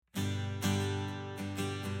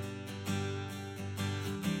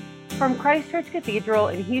From Christ Church Cathedral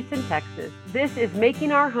in Houston, Texas, this is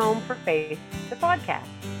Making Our Home for Faith, the podcast.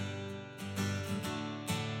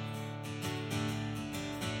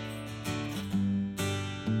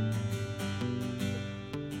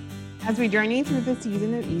 As we journey through the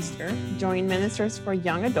season of Easter, join ministers for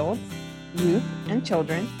young adults, youth, and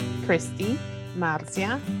children, Christy,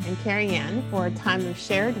 Marcia, and Carrie Ann, for a time of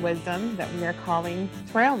shared wisdom that we are calling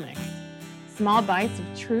Trail Mix. Small bites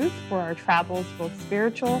of truth for our travels, both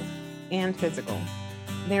spiritual and physical.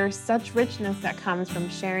 There is such richness that comes from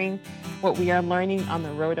sharing what we are learning on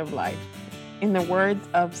the road of life. In the words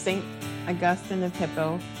of St. Augustine of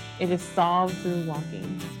Hippo, it is solved through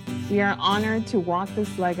walking. We are honored to walk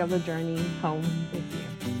this leg of the journey home with you.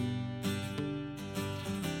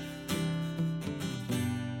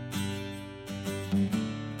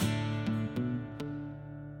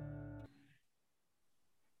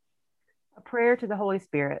 A prayer to the Holy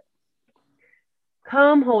Spirit.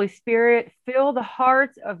 Come, Holy Spirit, fill the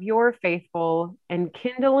hearts of your faithful and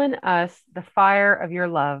kindle in us the fire of your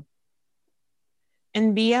love.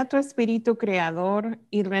 Envía tu Espíritu Creador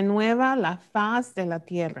y renueva la faz de la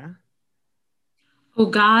tierra. O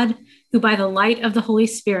God, who by the light of the Holy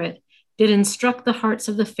Spirit did instruct the hearts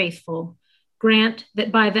of the faithful, grant that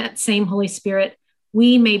by that same Holy Spirit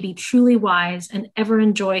we may be truly wise and ever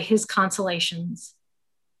enjoy his consolations.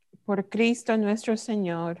 Por Cristo nuestro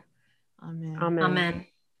Señor. Amen. Amen. Amen.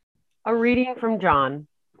 A reading from John.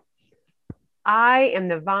 I am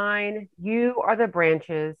the vine, you are the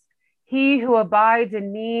branches. He who abides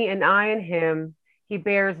in me and I in him, he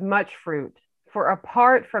bears much fruit. For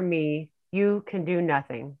apart from me, you can do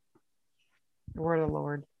nothing. The word of the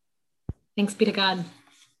Lord. Thanks be to God.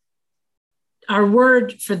 Our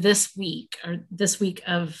word for this week, or this week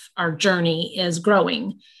of our journey, is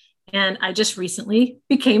growing. And I just recently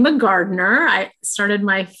became a gardener. I started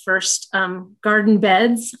my first garden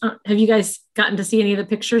beds. Have you guys gotten to see any of the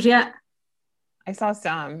pictures yet? I saw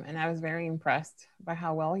some, and I was very impressed by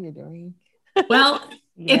how well you're doing. Well,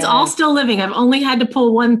 Yes. It's all still living. I've only had to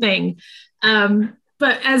pull one thing.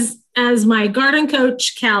 But as my garden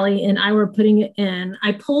coach, Callie, and I were putting it in,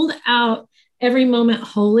 I pulled out Every Moment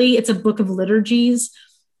Holy. It's a book of liturgies.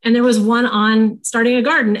 And there was one on starting a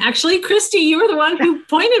garden. Actually, Christy, you were the one who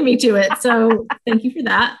pointed me to it. So thank you for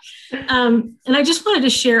that. And I just wanted to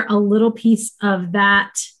share a little piece of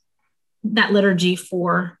that liturgy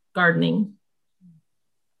for gardening.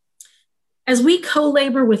 As we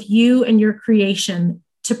co-labor with you and your creation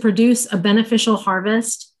to produce a beneficial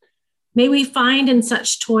harvest, may we find in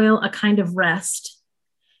such toil a kind of rest.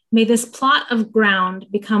 May this plot of ground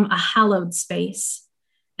become a hallowed space,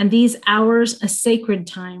 and these hours a sacred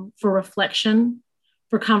time for reflection,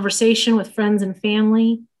 for conversation with friends and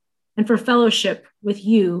family, and for fellowship with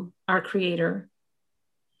you, our Creator.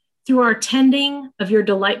 Through our tending of your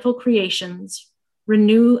delightful creations,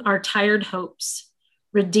 renew our tired hopes,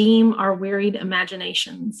 redeem our wearied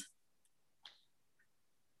imaginations.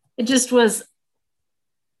 It just was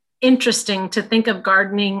interesting to think of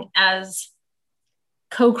gardening as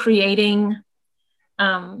co-creating,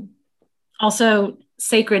 also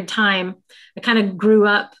sacred time. I kind of grew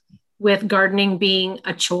up with gardening being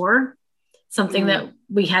a chore, something that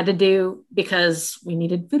we had to do because we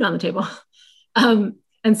needed food on the table.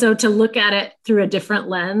 And so to look at it through a different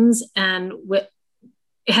lens and it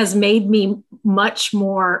has made me much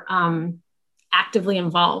more actively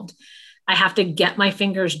involved. I have to get my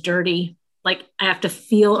fingers dirty. Like I have to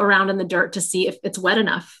feel around in the dirt to see if it's wet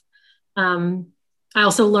enough. I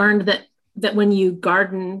also learned that when you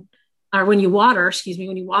garden, or when you water,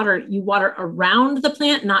 you water around the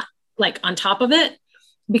plant, not like on top of it,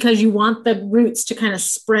 because you want the roots to kind of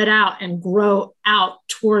spread out and grow out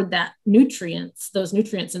toward those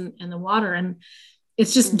nutrients in the water. And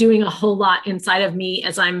it's just doing a whole lot inside of me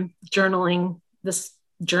as I'm journaling this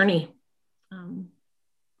journey.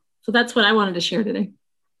 So that's what I wanted to share today.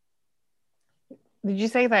 Did you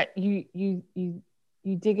say that you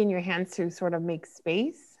dig in your hands to sort of make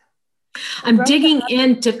space? I'm digging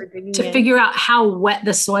in to figure out how wet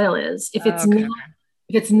the soil is. If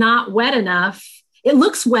it's not wet enough, it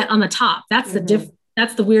looks wet on the top. That's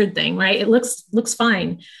that's the weird thing, right? It looks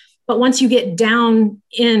fine. But once you get down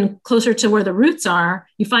in closer to where the roots are,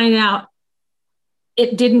 you find out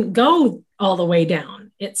it didn't go all the way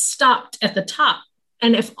down. It stopped at the top.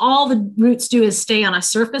 And if all the roots do is stay on a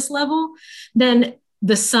surface level, then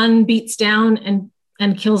the sun beats down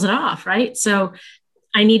and kills it off, right? So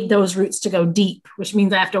I need those roots to go deep, which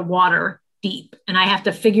means I have to water deep. And I have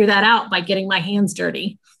to figure that out by getting my hands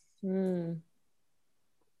dirty. The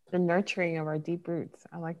nurturing of our deep roots.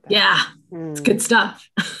 I like that. Yeah, it's good stuff.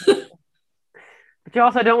 But you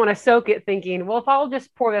also don't want to soak it thinking, well, if I'll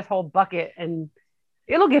just pour this whole bucket and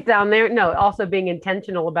it'll get down there. No, also being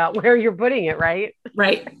intentional about where you're putting it, right?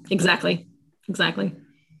 Right. Exactly. Exactly.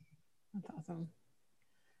 That's awesome.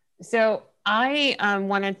 So I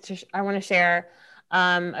want to share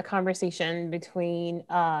a conversation between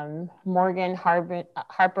Morgan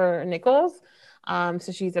Harper Nichols.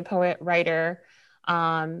 So she's a poet, writer.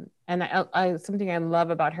 And something I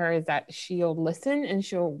love about her is that she'll listen, and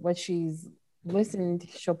what she's listened,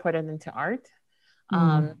 she'll put it into art.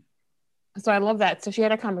 So I love that. So she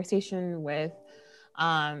had a conversation with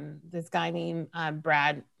this guy named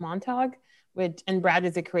Brad Montag, and Brad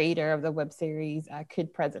is the creator of the web series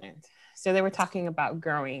Kid President. So they were talking about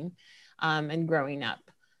growing and growing up.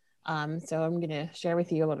 So I'm going to share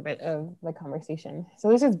with you a little bit of the conversation. So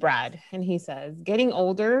this is Brad, and he says, getting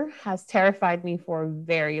older has terrified me for a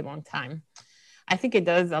very long time. I think it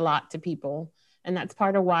does a lot to people, and that's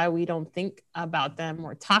part of why we don't think about them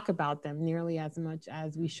or talk about them nearly as much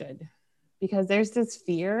as we should. Because there's this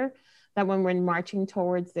fear that when we're marching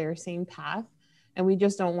towards their same path, and we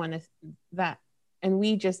just don't want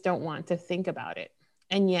to think about it.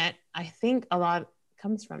 And yet I think a lot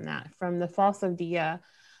comes from that, from the false idea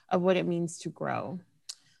of what it means to grow.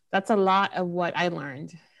 That's a lot of what I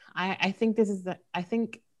learned. I think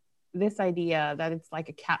this idea that it's like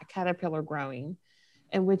a caterpillar growing,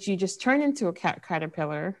 in which you just turn into a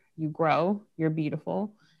caterpillar, you grow, you're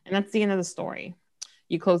beautiful, and that's the end of the story.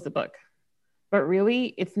 You close the book. But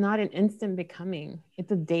really, it's not an instant becoming.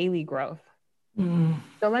 It's a daily growth.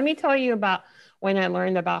 So let me tell you about when I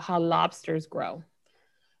learned about how lobsters grow.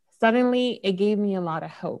 Suddenly, it gave me a lot of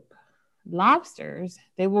hope. Lobsters,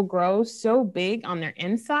 they will grow so big on their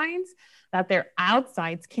insides that their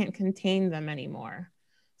outsides can't contain them anymore.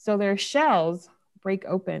 So their shells break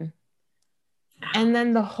open. And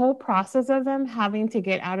then the whole process of them having to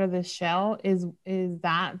get out of the shell is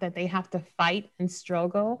that they have to fight and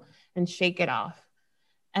struggle and shake it off.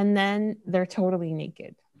 And then they're totally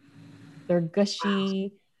naked. They're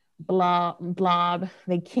gushy, blob.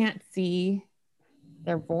 They can't see.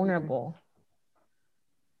 They're vulnerable.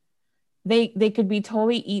 They could be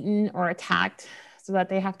totally eaten or attacked so that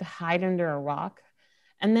they have to hide under a rock.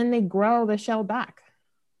 And then they grow the shell back.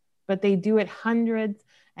 But they do it hundreds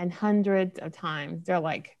and hundreds of times.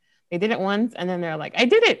 They did it once, and then they're like, I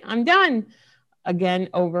did it, I'm done. Again,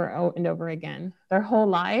 over and over again. Their whole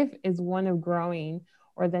life is one of growing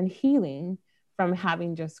or then healing from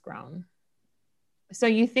having just grown. So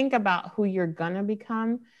you think about who you're gonna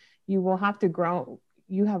become, you will have to grow.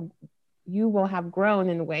 You will have grown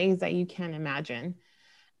in ways that you can't imagine.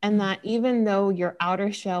 And that even though your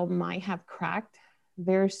outer shell might have cracked,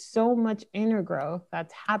 there's so much inner growth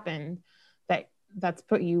that's happened that's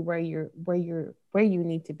put you where you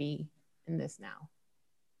need to be in this now.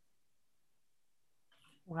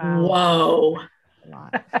 Wow.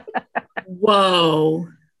 Whoa.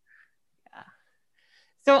 Yeah.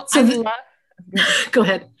 So go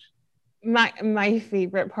ahead. My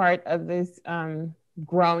favorite part of this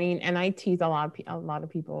growing, and I tease a lot of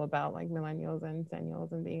people about like millennials and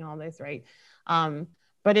centennials and being all this, right?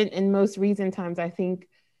 But in most recent times, I think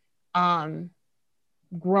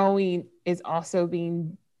growing is also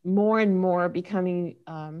being more and more becoming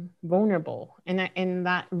vulnerable, and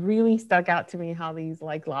that really stuck out to me. How these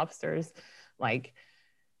like lobsters, like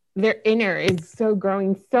their inner is so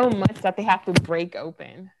growing so much that they have to break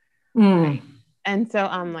open. Right? And so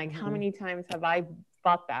I'm like, how many times have I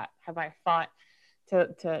fought that? Have I fought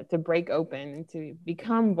to break open and to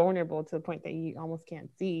become vulnerable to the point that you almost can't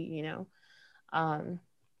see, you know?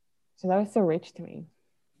 So that was so rich to me.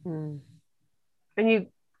 And you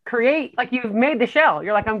create, like you've made the shell.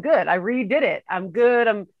 You're like, I'm good. I redid it. I'm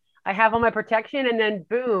good. I have all my protection, and then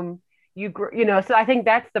boom, you know. So I think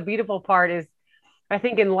that's the beautiful part is, I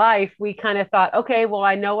think in life we kind of thought, okay, well,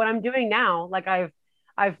 I know what I'm doing now. Like I've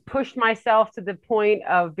pushed myself to the point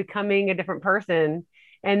of becoming a different person,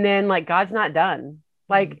 and then like God's not done.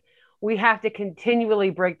 Like we have to continually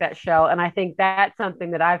break that shell, and I think that's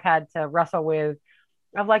something that I've had to wrestle with.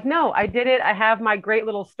 Of like, no, I did it. I have my great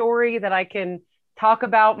little story that I can talk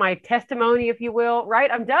about, my testimony, if you will,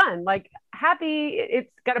 right? I'm done. Like happy,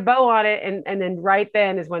 it's got a bow on it. And then right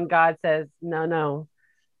then is when God says, no,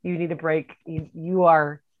 you need to break. You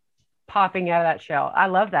are popping out of that shell. I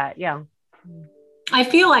love that. Yeah. I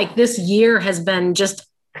feel like this year has been just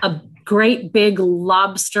a great big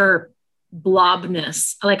lobster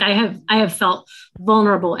blobness. Like I have felt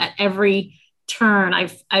vulnerable at every turn.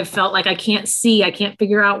 I've felt like I can't see, I can't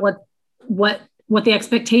figure out what the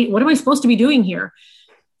expectation, what am I supposed to be doing here?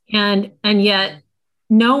 And yet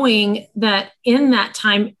knowing that in that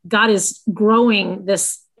time, God is growing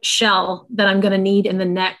this shell that I'm going to need in the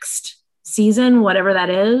next season, whatever that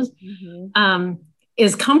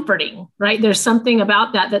is comforting, right? There's something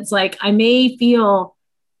about that that's like, I may feel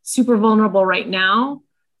super vulnerable right now,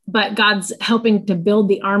 but God's helping to build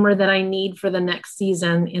the armor that I need for the next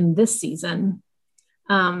season in this season.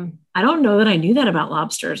 I don't know that I knew that about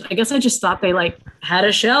lobsters. I guess I just thought they like had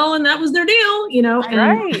a shell and that was their deal, you know?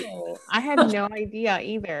 Right. I had no idea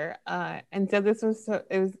either. And so this was,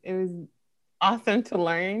 it was awesome to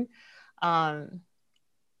learn. And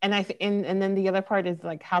then the other part is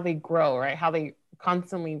like how they grow, right? How they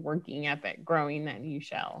constantly working at that, growing that new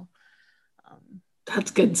shell.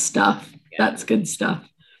 That's good stuff. Yeah. That's good stuff.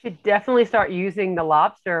 Should definitely start using the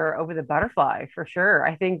lobster over the butterfly for sure.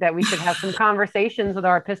 I think that we should have some conversations with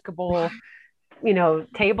our Episcopal,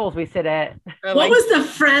 tables we sit at. What was the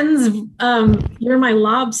Friends? You're my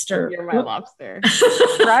lobster. You're my lobster.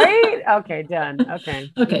 Right? Okay, done. Okay.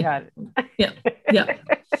 Okay. Got it. Yeah. Yeah.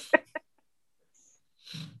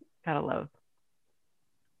 Gotta love.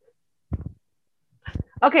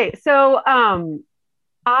 Okay, so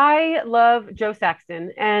I love Jo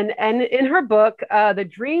Saxton, and in her book, The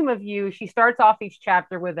Dream of You, she starts off each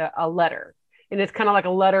chapter with a letter, and it's kind of like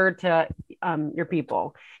a letter to your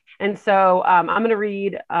people. And so I'm going to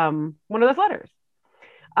read one of those letters.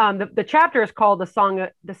 The chapter is called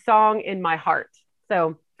The Song in My Heart.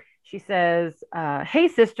 So she says, "Hey,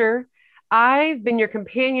 sister, I've been your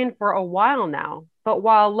companion for a while now, but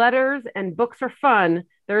while letters and books are fun,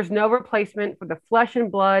 there's no replacement for the flesh and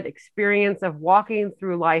blood experience of walking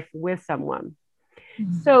through life with someone.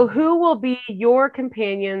 Mm-hmm. So who will be your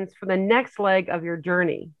companions for the next leg of your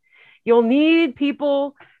journey? You'll need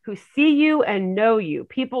people who see you and know you,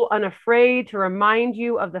 people unafraid to remind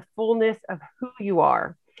you of the fullness of who you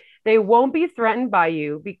are. They won't be threatened by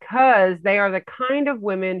you because they are the kind of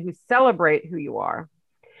women who celebrate who you are.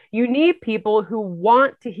 You need people who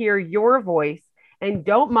want to hear your voice and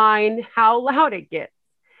don't mind how loud it gets.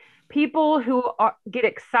 People who get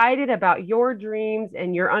excited about your dreams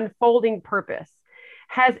and your unfolding purpose.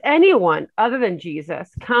 Has anyone other than Jesus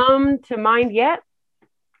come to mind yet?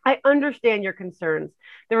 I understand your concerns.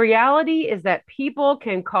 The reality is that people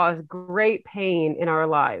can cause great pain in our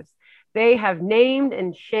lives. They have named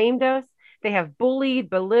and shamed us. They have bullied,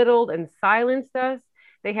 belittled, and silenced us.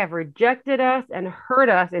 They have rejected us and hurt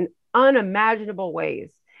us in unimaginable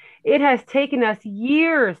ways. It has taken us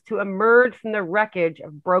years to emerge from the wreckage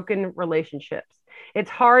of broken relationships.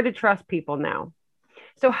 It's hard to trust people now.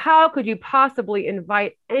 So how could you possibly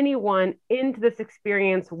invite anyone into this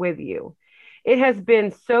experience with you? It has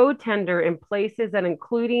been so tender in places that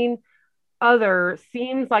including others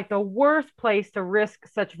seems like the worst place to risk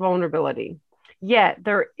such vulnerability. Yet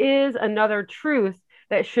there is another truth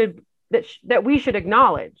that we should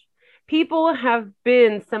acknowledge. People have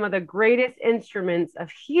been some of the greatest instruments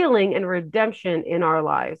of healing and redemption in our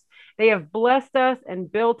lives. They have blessed us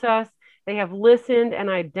and built us. They have listened and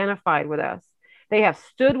identified with us. They have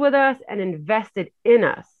stood with us and invested in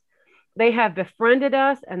us. They have befriended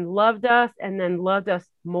us and then loved us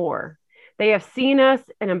more. They have seen us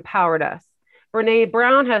and empowered us. Brene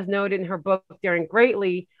Brown has noted in her book, Daring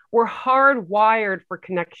Greatly, we're hardwired for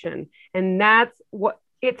connection. And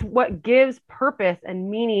it's what gives purpose and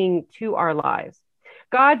meaning to our lives.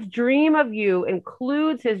 God's dream of you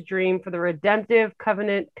includes his dream for the redemptive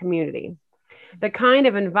covenant community, the kind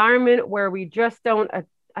of environment where we just don't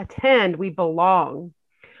attend, we belong,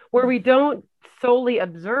 where we don't solely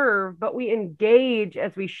observe, but we engage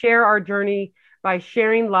as we share our journey by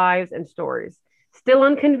sharing lives and stories. Still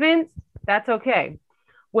unconvinced? That's okay.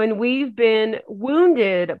 When we've been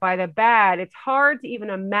wounded by the bad, it's hard to even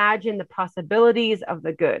imagine the possibilities of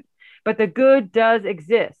the good, but the good does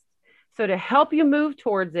exist. So to help you move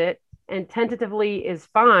towards it, and tentatively is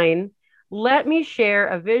fine, let me share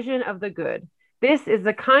a vision of the good. This is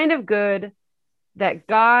the kind of good that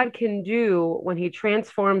God can do when he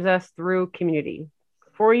transforms us through community.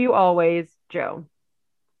 For you always, Jo.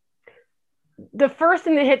 The first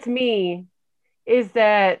thing that hits me is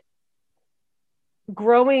that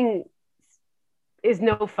growing is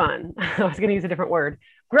no fun. I was going to use a different word.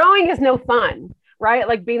 Growing is no fun, right?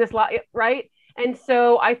 Like being this lot, right? And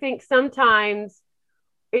so I think sometimes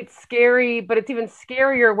it's scary, but it's even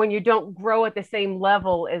scarier when you don't grow at the same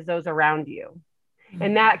level as those around you. Mm-hmm.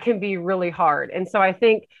 And that can be really hard. And so I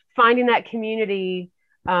think finding that community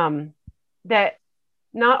that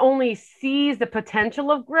not only sees the potential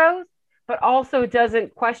of growth, but also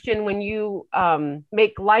doesn't question when you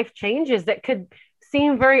make life changes that could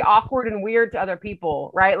seem very awkward and weird to other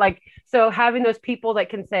people, right? Like, so having those people that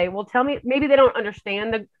can say, well, tell me, maybe they don't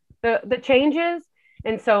understand the changes.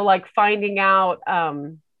 And so like finding out,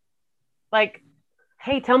 like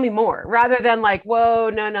hey, tell me more, rather than like, whoa,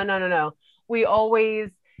 no, no, no, no, no. We always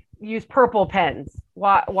use purple pens.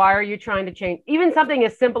 Why are you trying to change? Even something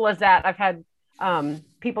as simple as that. I've had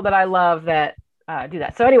people that I love that do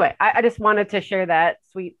that. So anyway, I just wanted to share that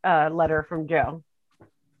sweet letter from Joe.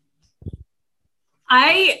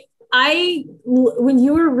 When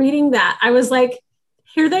you were reading that, I was like,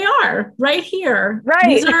 here they are, right here.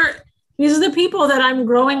 Right. These are the people that I'm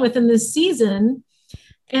growing with in this season.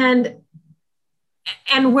 And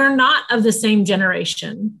we're not of the same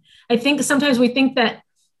generation. I think sometimes we think that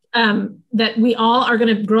that we all are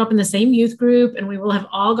going to grow up in the same youth group and we will have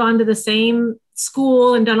all gone to the same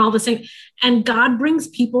school and done all the same. And God brings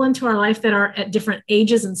people into our life that are at different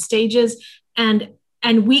ages and stages. And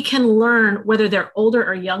we can learn, whether they're older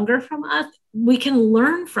or younger from us, we can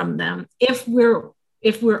learn from them if we're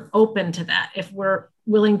open to that, if we're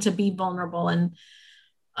willing to be vulnerable. And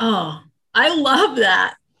oh, I love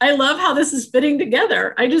that. I love how this is fitting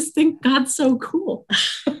together. I just think God's so cool.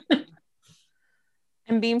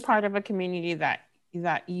 And being part of a community that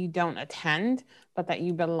you don't attend, but that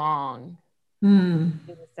you belong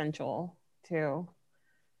is essential too.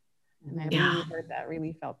 And I really heard that,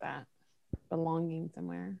 really felt that. Belonging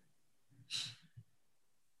somewhere.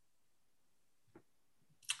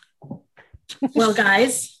 Well,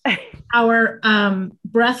 guys, our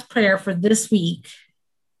breath prayer for this week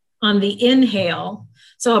on the inhale.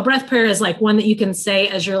 So a breath prayer is like one that you can say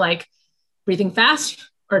as you're like breathing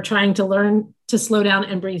fast or trying to learn to slow down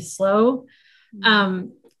and breathe slow.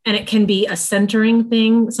 And it can be a centering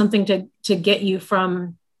thing, something to get you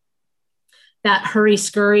from that hurry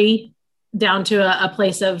scurry down to a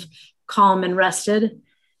place of calm and rested.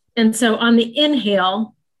 And so on the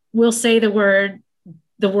inhale, we'll say the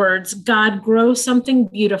words, God, grow something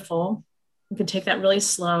beautiful. You can take that really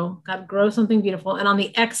slow. God, grow something beautiful. And on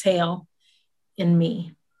the exhale, in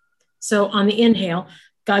me. So on the inhale,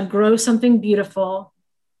 God, grow something beautiful.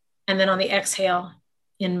 And then on the exhale,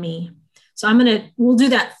 in me. So we'll do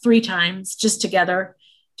that 3 times just together,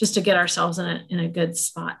 just to get ourselves in a good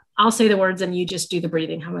spot. I'll say the words and you just do the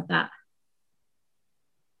breathing. How about that?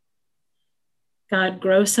 God,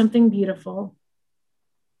 grow something beautiful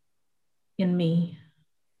in me.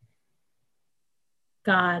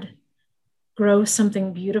 God, grow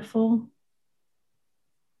something beautiful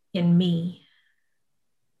in me.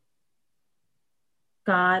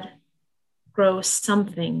 God, grow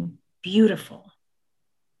something beautiful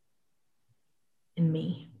in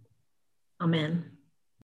me. Amen.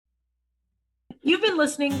 You've been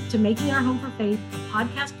listening to Making Our Home for Faith, a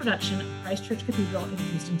podcast production of Christ Church Cathedral in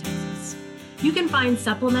Houston, Texas. You can find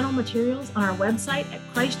supplemental materials on our website at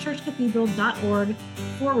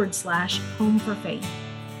christchurchcathedral.org/home for faith.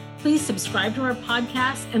 Please subscribe to our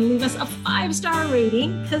podcast and leave us a 5-star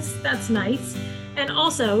rating, because that's nice. And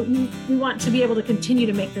also, we want to be able to continue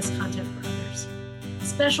to make this content for others.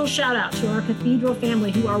 Special shout out to our Cathedral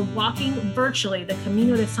family who are walking virtually the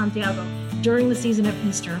Camino de Santiago during the season of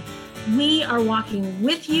Easter. We are walking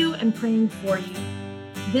with you and praying for you.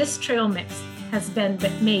 This trail mix has been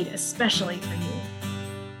made especially for you.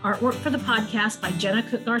 Artwork for the podcast by Jenna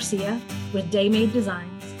Cook Garcia with Daymade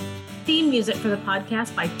Designs. Theme music for the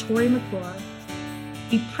podcast by Tori McClure.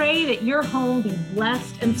 We pray that your home be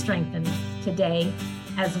blessed and strengthened today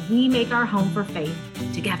as we make our home for faith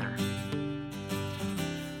together.